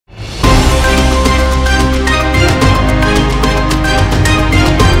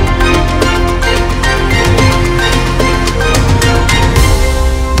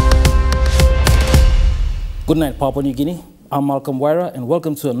Good night, Papua New Guinea. I'm Malcolm Waira, and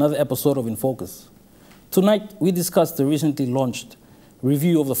welcome to another episode of Infocus. Tonight, we discuss the recently launched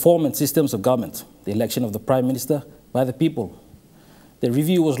review of the form and systems of government, the election of the Prime Minister by the people. The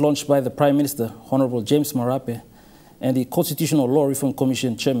review was launched by the Prime Minister, Honorable James Marape, and the Constitutional Law Reform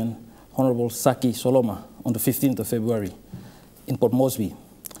Commission Chairman, Honorable Saki Soloma, on the 15th of February in Port Moresby.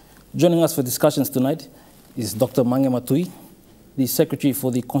 Joining us for discussions tonight is Dr. Mange Matui, the Secretary for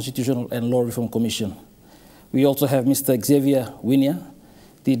the Constitutional and Law Reform Commission. We also have Mr. Xavier Winia,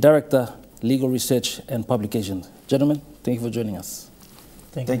 the Director, Legal Research and Publications. Gentlemen, thank you for joining us.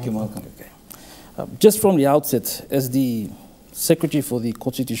 Thank you, Malcolm. Okay. Just from the outset, as the Secretary for the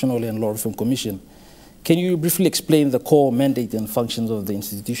Constitutional and Law Reform Commission, can you briefly explain the core mandate and functions of the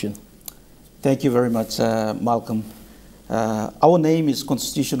institution? Thank you very much, Malcolm. Our name is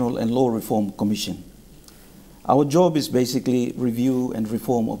Constitutional and Law Reform Commission. Our job is basically review and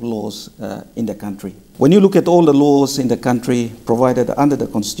reform of laws in the country. When you look at all the laws in the country provided under the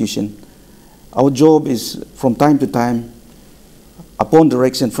Constitution, our job is from time to time, upon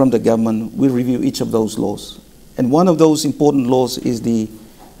direction from the government, we review each of those laws. And one of those important laws is the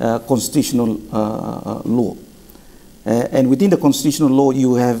constitutional law. And within the constitutional law,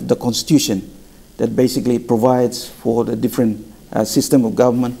 you have the Constitution that basically provides for the different system of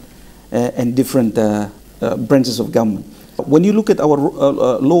government and different branches of government. When you look at our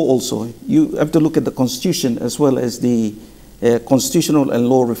law also, you have to look at the Constitution as well as the Constitutional and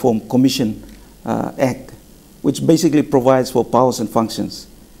Law Reform Commission Act, which basically provides for powers and functions.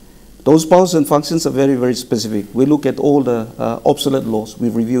 Those powers and functions are very, very specific. We look at all the obsolete laws, we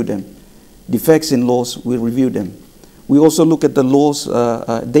review them. Defects in laws, we review them. We also look at the laws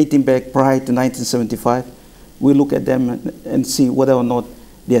dating back prior to 1975. We look at them and see whether or not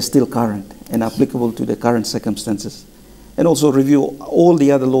they are still current and applicable to the current circumstances. And also review all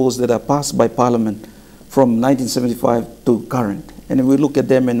the other laws that are passed by Parliament from 1975 to current. And we look at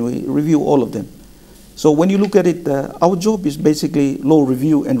them and we review all of them. So when you look at it, our job is basically law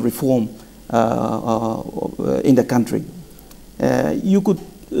review and reform in the country. You could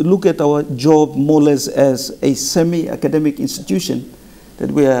look at our job more or less as a semi-academic institution that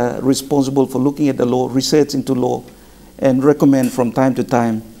we are responsible for looking at the law, research into law, and recommend from time to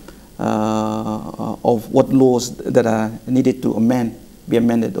time of what laws that are needed to be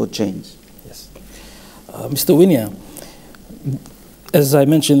amended or changed. Yes. Mr. Winia, as I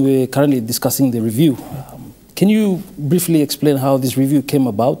mentioned, we're currently discussing the review. Can you briefly explain how this review came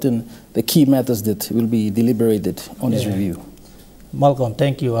about and the key matters that will be deliberated on this review? Malcolm,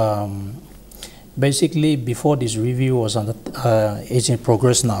 thank you. Basically, before this review was is in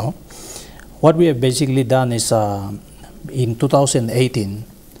progress now, what we have basically done is in 2018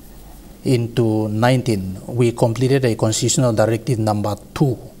 into 19, we completed a Constitutional Directive number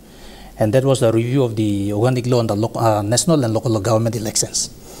 2, and that was the review of the organic law on the national and local government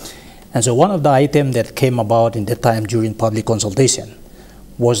elections. And so one of the items that came about in that time during public consultation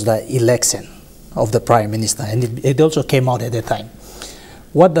was the election of the Prime Minister, and it also came out at that time.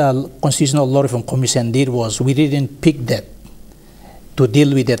 What the Constitutional Law Reform Commission did was we didn't pick that to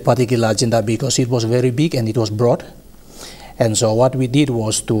deal with that particular agenda because it was very big and it was broad. And so what we did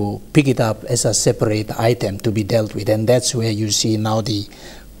was to pick it up as a separate item to be dealt with, and that's where you see now the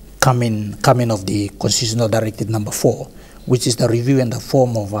coming of the Constitutional Directive number 4, which is the review and the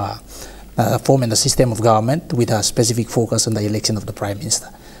form and the system of government with a specific focus on the election of the Prime Minister.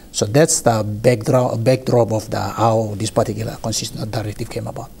 So that's the backdrop of how this particular Constitutional Directive came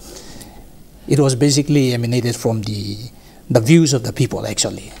about. It was basically emanated from the views of the people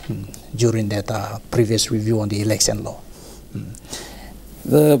actually during that previous review on the election law.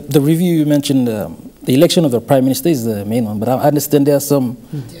 The review you mentioned, the election of the Prime Minister is the main one, but I understand there are some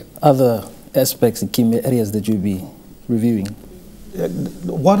other aspects and key areas that you'll be reviewing.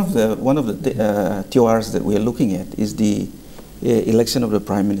 One of the TORs that we are looking at is the election of the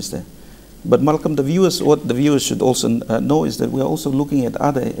Prime Minister. But Malcolm, what the viewers should also know is that we are also looking at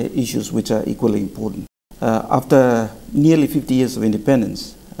other issues which are equally important. After nearly 50 years of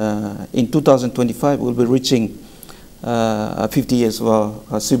independence, in 2025 we'll be reaching 50 years of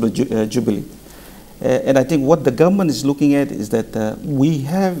our civil jubilee. And I think what the government is looking at is that we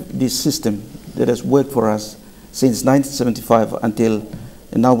have this system that has worked for us since 1975 until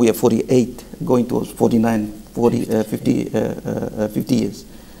now we are 48, going towards 49, 50 years.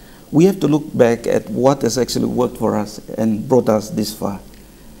 We have to look back at what has actually worked for us and brought us this far.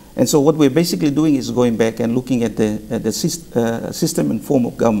 And so what we're basically doing is going back and looking at the system and form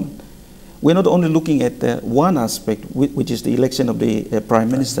of government. We're not only looking at one aspect, which is the election of the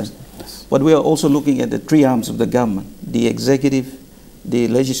Prime Minister, but we are also looking at the three arms of the government, the executive, the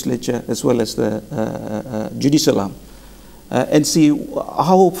legislature as well as the judicial arm, and see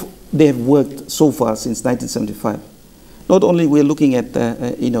how they have worked so far since 1975. Not only we're looking at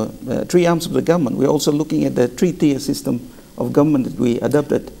three arms of the government, we're also looking at the three-tier system of government that we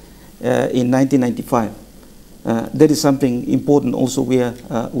adopted in 1995. That is something important also we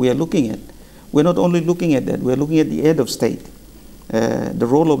are looking at. We're not only looking at that, we're looking at the head of state, the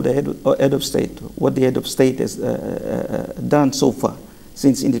role of the head of state, what the head of state has done so far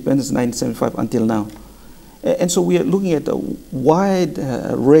since independence 1975 until now. And so we are looking at a wide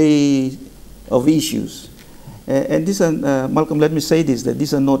array of issues. And these are, Malcolm, let me say this, that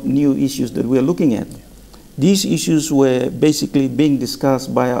these are not new issues that we are looking at. These issues were basically being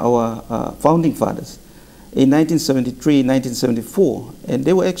discussed by our founding fathers in 1973, 1974, and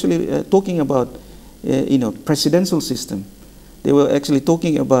they were actually talking about, presidential system. They were actually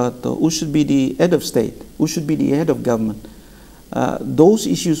talking about who should be the head of state, who should be the head of government. Those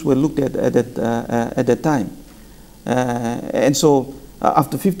issues were looked at that time. And so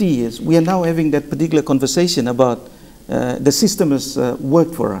after 50 years, we are now having that particular conversation about the system has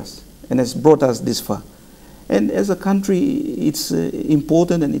worked for us and has brought us this far. And as a country, it's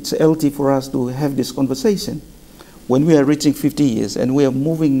important and it's healthy for us to have this conversation. When we are reaching 50 years and we are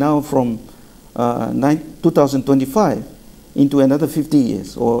moving now from 2025 into another 50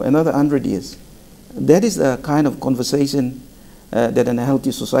 years or another 100 years, that is the kind of conversation that a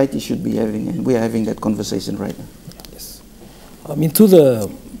healthy society should be having, and we are having that conversation right now. Yes. I mean, to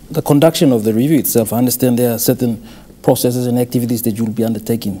the conduction of the review itself, I understand there are certain processes and activities that you'll be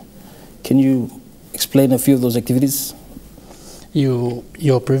undertaking. Can you explain a few of those activities?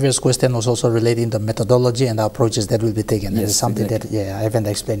 Your previous question was also relating to methodology and the approaches that will be taken. Yes, it's something exactly. that, I haven't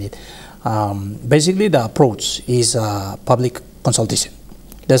explained it. Basically, the approach is public consultation.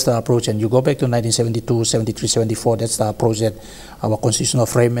 That's the approach, and you go back to 1972, 73, 74, that's the approach that our constitutional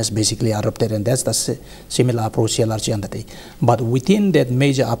framers basically adopted, and that's the similar approach CLRC undertake. But within that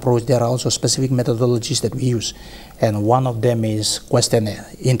major approach, there are also specific methodologies that we use, and one of them is questionnaire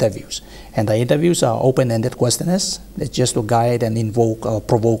interviews. And the interviews are open-ended questionnaires, that's just to guide and invoke or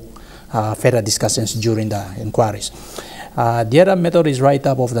provoke further discussions during the inquiries. The other method is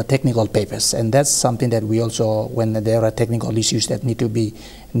write-up of the technical papers, and that's something that we also, when there are technical issues that need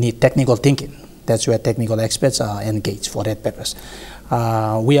technical thinking, that's where technical experts are engaged for that purpose.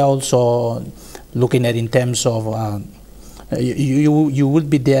 We are also looking at in terms of, you would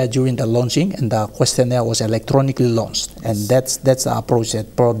be there during the launching, and the questionnaire was electronically launched, and that's the approach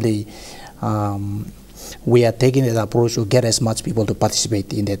that probably we are taking that approach to get as much people to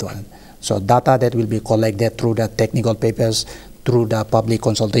participate in that one. So data that will be collected through the technical papers, through the public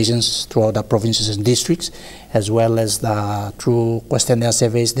consultations throughout the provinces and districts, as well as through questionnaire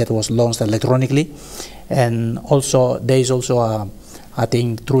surveys that was launched electronically. And also, there is also, I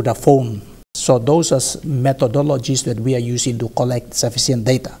think, through the phone. So those are methodologies that we are using to collect sufficient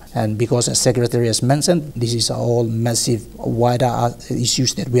data. And because, as Secretary has mentioned, this is all massive, wider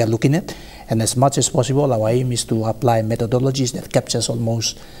issues that we are looking at. And as much as possible, our aim is to apply methodologies that captures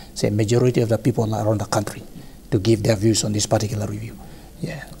almost, say, majority of the people around the country to give their views on this particular review.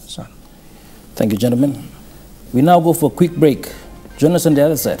 Yeah. So. Thank you, gentlemen. We now go for a quick break. Join us on the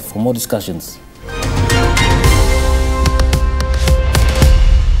other side for more discussions.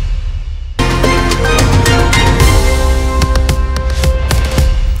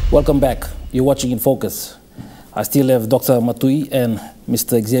 Welcome back. You're watching In Focus. I still have Dr. Matui and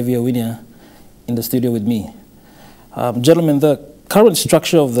Mr. Xavier Winia in the studio with me. Gentlemen, the current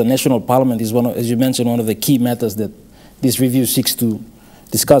structure of the National Parliament is, as you mentioned, one of the key matters that this review seeks to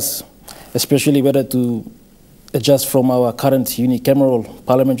discuss, especially whether to adjust from our current unicameral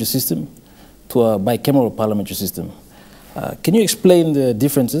parliamentary system to a bicameral parliamentary system. Can you explain the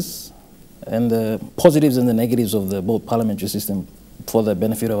differences and the positives and the negatives of the both parliamentary system for the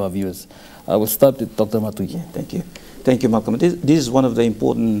benefit of our viewers? I will start with Dr. Matui. Thank you. Thank you, Malcolm. This is one of the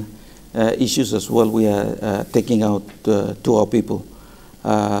important issues as well we are taking out to our people.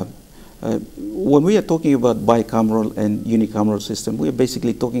 When we are talking about bicameral and unicameral system, we are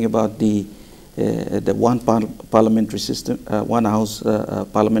basically talking about the one parliamentary system, one house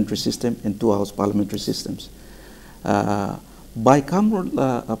parliamentary system, and two house parliamentary systems.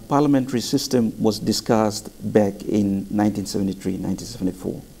 Bicameral parliamentary system was discussed back in 1973,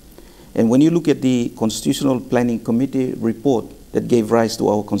 1974. And when you look at the Constitutional Planning Committee report that gave rise to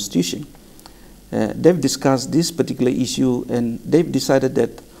our Constitution, they've discussed this particular issue, and they've decided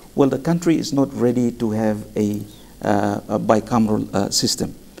that, well, the country is not ready to have a bicameral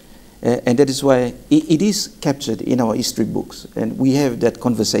system. And that is why it is captured in our history books, and we have that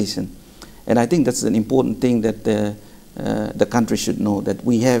conversation. And I think that's an important thing that the country should know that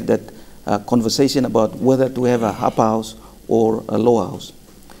we have that conversation about whether to have a upper house or a lower house.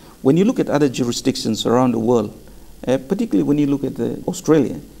 When you look at other jurisdictions around the world, particularly when you look at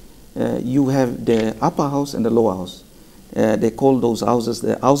Australia, you have the upper house and the lower house. They call those houses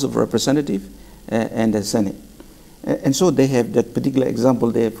the House of Representatives and the Senate. And so they have that particular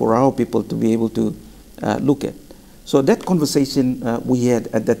example there for our people to be able to look at. So that conversation we had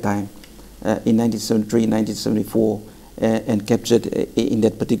at that time in 1973, 1974, and captured in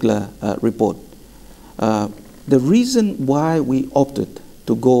that particular report. The reason why we opted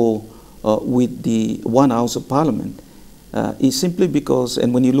to go with the one House of Parliament is simply because,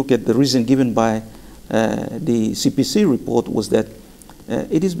 and when you look at the reason given by the CPC report, was that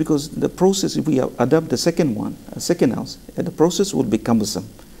it is because the process, if we adopt the second one, a second house, the process will be cumbersome.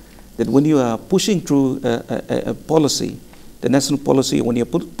 That when you are pushing through a policy, the national policy, when you're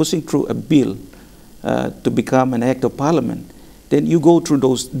pushing through a bill to become an act of parliament, then you go through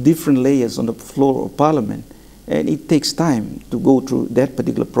those different layers on the floor of parliament, and it takes time to go through that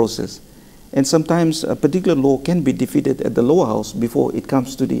particular process. And sometimes a particular law can be defeated at the lower house before it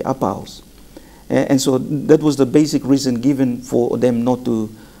comes to the upper house. And so that was the basic reason given for them not to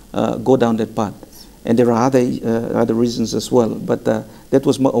go down that path. And there are other reasons as well, but that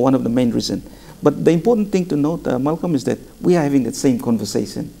was one of the main reasons. But the important thing to note, Malcolm, is that we are having that same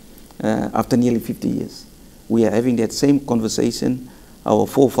conversation after nearly 50 years. We are having that same conversation our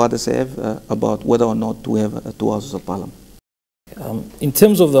forefathers have about whether or not to have two houses of parliament. In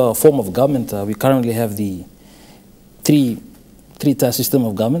terms of the form of government, we currently have the three-tier system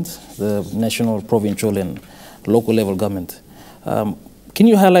of government, the national, provincial, and local level government. Can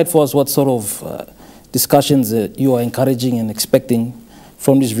you highlight for us what sort of discussions you are encouraging and expecting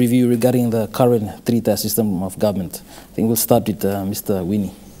from this review regarding the current three-tier system of government? I think we'll start with Mr.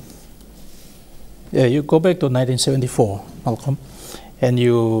 Winnie. Yeah, you go back to 1974, Malcolm, and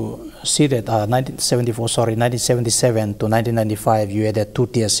you see that 1977 to 1995, you had a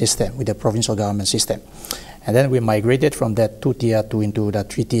two-tier system with the provincial government system. And then we migrated from that two-tier into the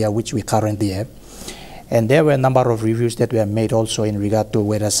three-tier, which we currently have. And there were a number of reviews that were made also in regard to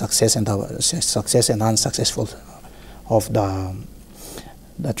whether success and unsuccessful of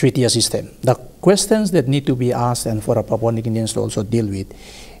the three-tier system. The questions that need to be asked, and for the Papua New Guineans to also deal with,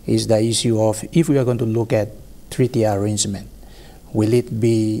 is the issue of, if we are going to look at three-tier arrangement, will it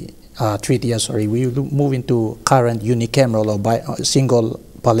be will you move into current unicameral or single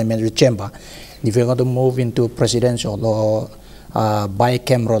parliamentary chamber? If you're going to move into presidential or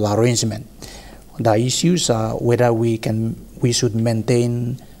bicameral arrangement, the issues are whether we should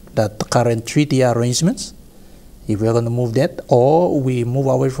maintain the current three-tier arrangements, if we're going to move that, or we move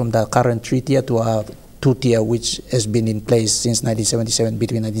away from the current three-tier to a two-tier, which has been in place since 1977,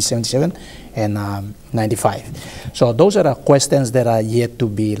 between 1977 and 95. So those are the questions that are yet to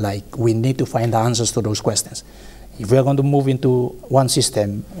be, we need to find the answers to those questions. If we're going to move into one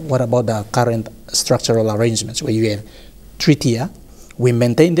system, what about the current structural arrangements where you have three-tier, we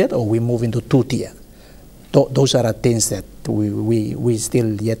maintain that, or we move into two-tier? Those are the things that we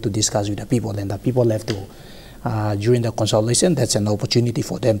still yet to discuss with the people, and the people have to, during the consultation, that's an opportunity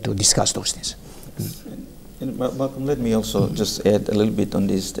for them to discuss those things. And Malcolm, let me also just add a little bit on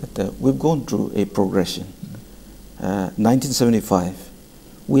this, that we've gone through a progression. 1975,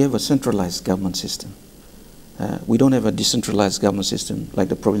 we have a centralized government system. We don't have a decentralized government system like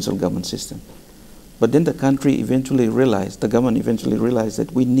the provincial government system. But then the country eventually realized, the government eventually realized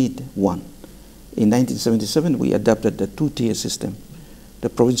that we need one. In 1977, we adopted the two-tier system, the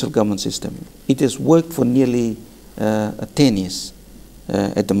provincial government system. It has worked for nearly 10 years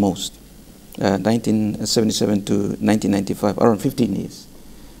at the most. 1977 to 1995, around 15 years.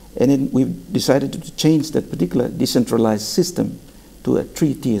 And then we decided to change that particular decentralized system to a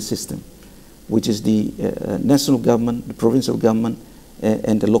three-tier system, which is the national government, the provincial government,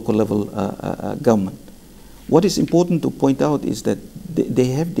 and the local level government. What is important to point out is that they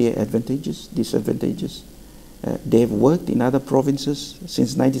have their advantages, disadvantages. They have worked in other provinces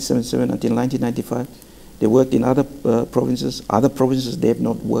since 1977 until 1995. They worked in other provinces. Other provinces they have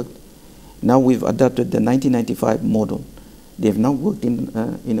not worked. Now we've adopted the 1995 model. They have now worked in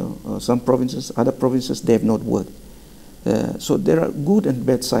some provinces. Other provinces they have not worked. So there are good and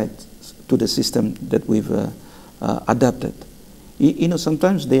bad sides to the system that we've adopted.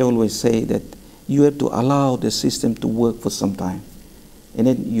 Sometimes they always say that you have to allow the system to work for some time. And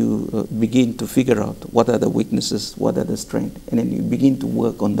then you begin to figure out what are the weaknesses, what are the strengths, and then you begin to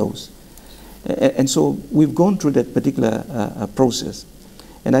work on those. And so we've gone through that particular process.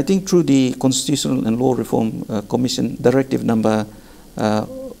 And I think through the Constitutional and Law Reform Commission, Directive number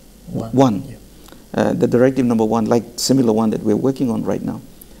 1, the directive number 1, like similar one that we're working on right now,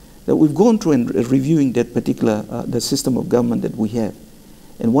 that we've gone through and reviewing that particular, the system of government that we have.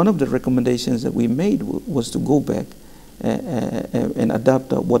 And one of the recommendations that we made was to go back and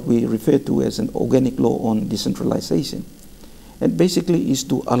adopt what we refer to as an organic law on decentralization. And basically is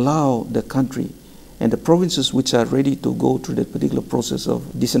to allow the country and the provinces which are ready to go through that particular process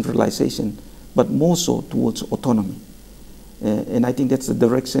of decentralization, but more so towards autonomy. And I think that's the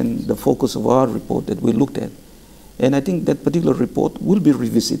direction, the focus of our report that we looked at. And I think that particular report will be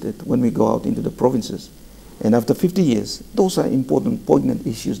revisited when we go out into the provinces. And after 50 years, those are important, poignant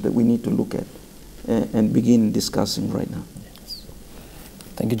issues that we need to look at and begin discussing right now. Yes.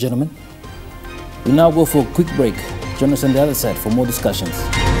 Thank you, gentlemen. We now go for a quick break. Join us on the other side for more discussions.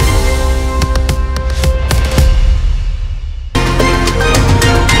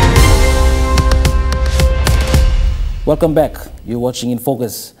 Welcome back. You're watching In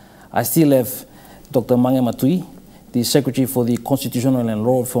Focus. I still have Dr. Mange Matui, the Secretary for the Constitutional and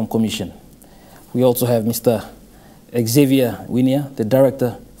Law Reform Commission. We also have Mr. Xavier Winia, the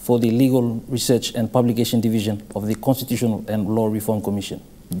Director for the Legal Research and Publication Division of the Constitutional and Law Reform Commission.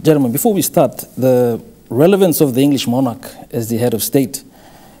 Gentlemen, before we start, the relevance of the English monarch as the head of state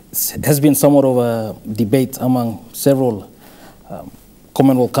has been somewhat of a debate among several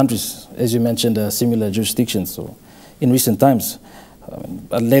Commonwealth countries, as you mentioned, similar jurisdictions. So, in recent times,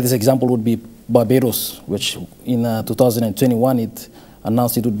 a latest example would be Barbados, which in 2021 it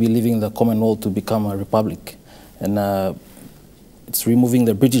announced it would be leaving the Commonwealth to become a republic, and it's removing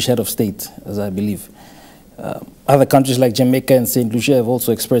the British head of state, as I believe. Other countries like Jamaica and St. Lucia have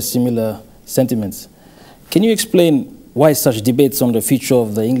also expressed similar sentiments. Can you explain why such debates on the future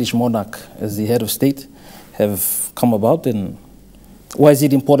of the English monarch as the head of state have come about, and why is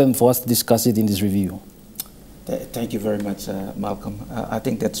it important for us to discuss it in this review? Thank you very much, Malcolm. I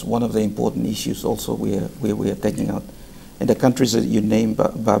think that's one of the important issues also we are taking out. And the countries that you named,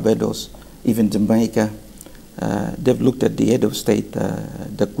 Barbados, even Jamaica, they've looked at the head of state,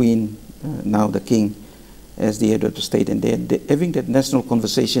 the Queen, now the King, as the head of the state, and they're having that national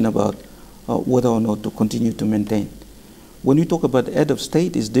conversation about whether or not to continue to maintain. When you talk about head of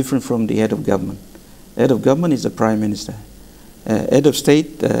state, it's different from the head of government. Head of government is the Prime Minister. Head of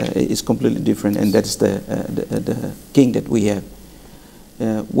state is completely different, and that's the king that we have.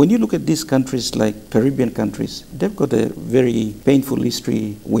 When you look at these countries like Caribbean countries, they've got a very painful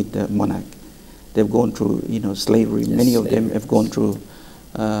history with the monarch. They've gone through, slavery. Yes, many of them have gone through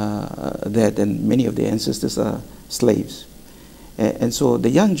that, and many of their ancestors are slaves. And so the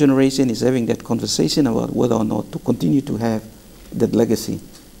young generation is having that conversation about whether or not to continue to have that legacy,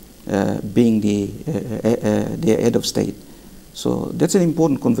 being the head of state. So that's an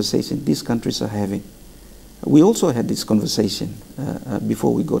important conversation these countries are having. We also had this conversation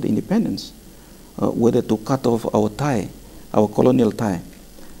before we got independence, whether to cut off our tie, our colonial tie,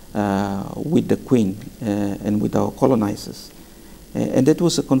 with the Queen and with our colonizers. And that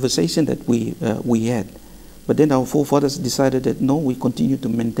was a conversation that we had. But then our forefathers decided that no, we continue to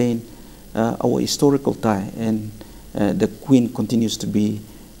maintain our historical tie, and the Queen continues to be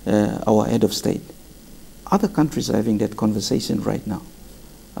our head of state. Other countries are having that conversation right now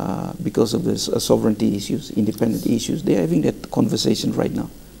because of the sovereignty issues, independent issues. They're having that conversation right now.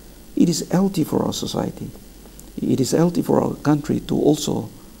 It is healthy for our society. It is healthy for our country to also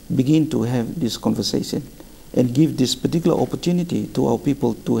begin to have this conversation and give this particular opportunity to our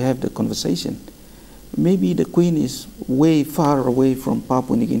people to have the conversation. Maybe the Queen is way far away from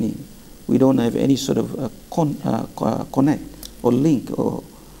Papua New Guinea. We don't have any sort of connect or link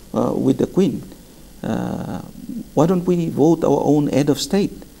with the Queen. Why don't we vote our own head of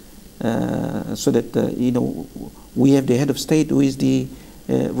state so that we have the head of state who is the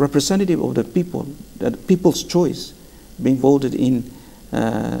representative of the people, that people's choice, being voted in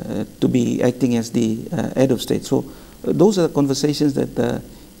to be acting as the head of state. So those are the conversations that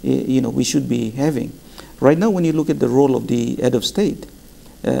we should be having. Right now, when you look at the role of the head of state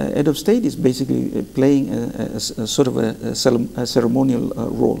is basically playing a sort of a ceremonial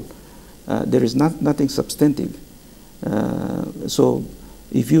role. There is nothing substantive. So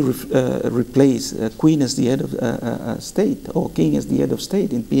if you replace Queen as the head of state or King as the head of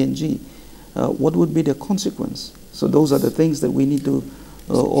state in PNG, what would be the consequence? So those are the things that we need to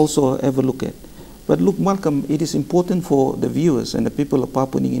also have a look at. But look, Malcolm, it is important for the viewers and the people of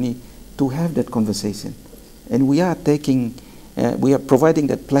Papua New Guinea to have that conversation. And we are providing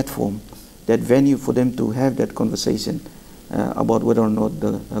that platform, that venue for them to have that conversation about whether or not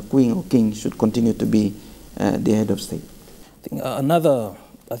the Queen or King should continue to be the head of state. I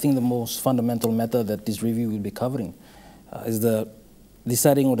think the most fundamental matter that this review will be covering is the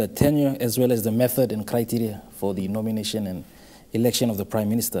deciding on the tenure as well as the method and criteria for the nomination and election of the Prime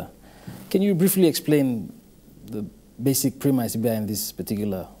Minister. Can you briefly explain the basic premise behind this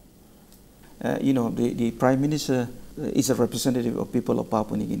particular? The Prime Minister is a representative of people of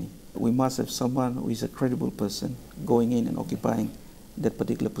Papua New Guinea. We must have someone who is a credible person going in and occupying that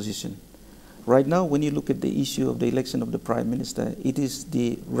particular position. Right now, when you look at the issue of the election of the Prime Minister, it is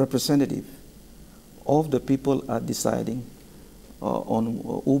the representative of the people are deciding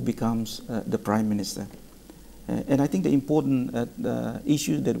on who becomes the Prime Minister. And I think the important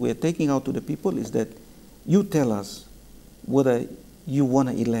issue that we are taking out to the people is that you tell us whether you want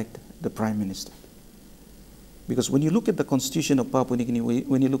to elect the Prime Minister. Because when you look at the Constitution of Papua New Guinea,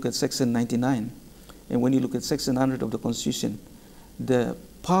 when you look at Section 99, and when you look at Section 100 of the Constitution, the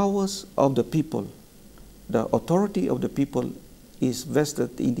powers of the people, the authority of the people is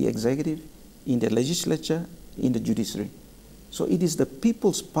vested in the executive, in the legislature, in the judiciary. So it is the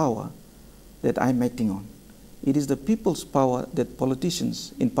people's power that I'm acting on. It is the people's power that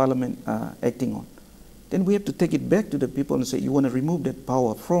politicians in parliament are acting on. Then we have to take it back to the people and say, you want to remove that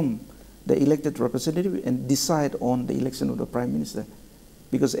power from the elected representative and decide on the election of the Prime Minister.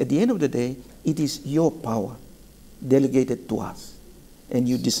 Because at the end of the day, it is your power delegated to us. And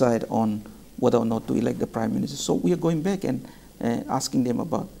you decide on whether or not to elect the Prime Minister. So we are going back and asking them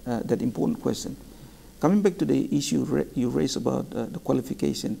about that important question. Coming back to the issue you raised about the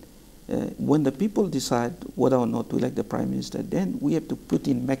qualification, when the people decide whether or not to elect the Prime Minister, then we have to put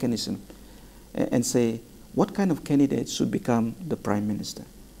in mechanism and say, what kind of candidate should become the Prime Minister?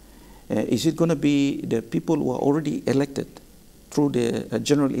 Is it going to be the people who are already elected through the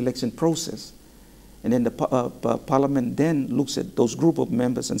general election process? And then the parliament then looks at those group of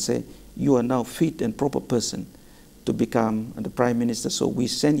members and say, you are now fit and proper person to become the Prime Minister, so we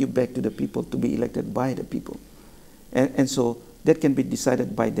send you back to the people to be elected by the people. And so that can be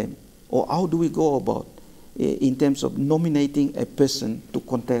decided by them. Or how do we go about in terms of nominating a person to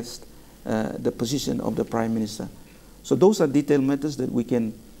contest the position of the Prime Minister? So those are detailed matters that we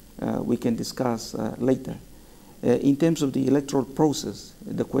can discuss later. In terms of the electoral process,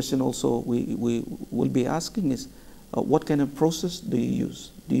 the question also we will be asking is, what kind of process do you use?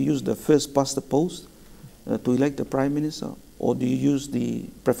 Do you use the first past the post to elect the Prime Minister, or do you use the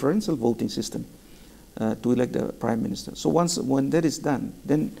preferential voting system to elect the Prime Minister? So when that is done,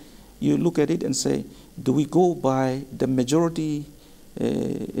 then you look at it and say, do we go by the majority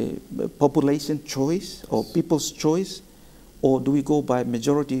population choice or people's choice, or do we go by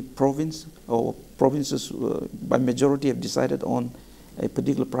majority province, or provinces by majority have decided on a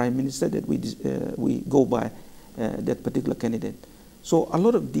particular Prime Minister that we go by that particular candidate? So a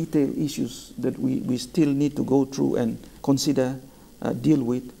lot of detailed issues that we still need to go through and consider, deal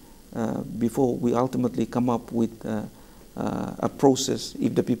with before we ultimately come up with a process,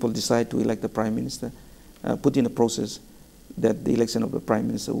 if the people decide to elect the Prime Minister, put in a process that the election of the Prime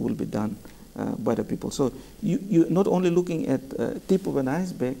Minister will be done by the people. So you're not only looking at tip of an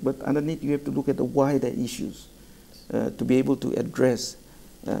iceberg, but underneath you have to look at the wider issues to be able to address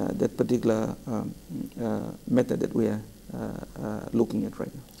that particular method that we are looking at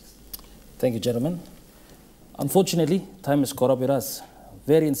right now. Thank you, gentlemen. Unfortunately, time is caught up with us.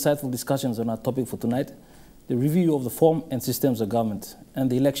 Very insightful discussions on our topic for tonight, the review of the form and systems of government and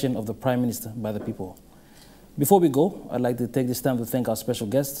the election of the Prime Minister by the people. Before we go, I'd like to take this time to thank our special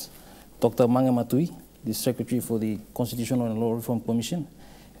guests, Dr. Mange Matui, the Secretary for the Constitutional and Law Reform Commission,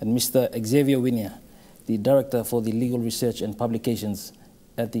 and Mr. Xavier Winia, the Director for the Legal Research and Publications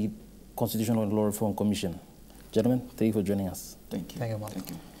at the Constitutional and Law Reform Commission. Gentlemen, thank you for joining us. Thank you. Thank you, Mark. Thank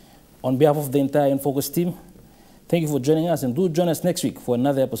you. On behalf of the entire Infocus team, thank you for joining us, and do join us next week for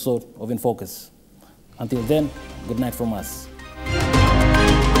another episode of Infocus. Until then, good night from us.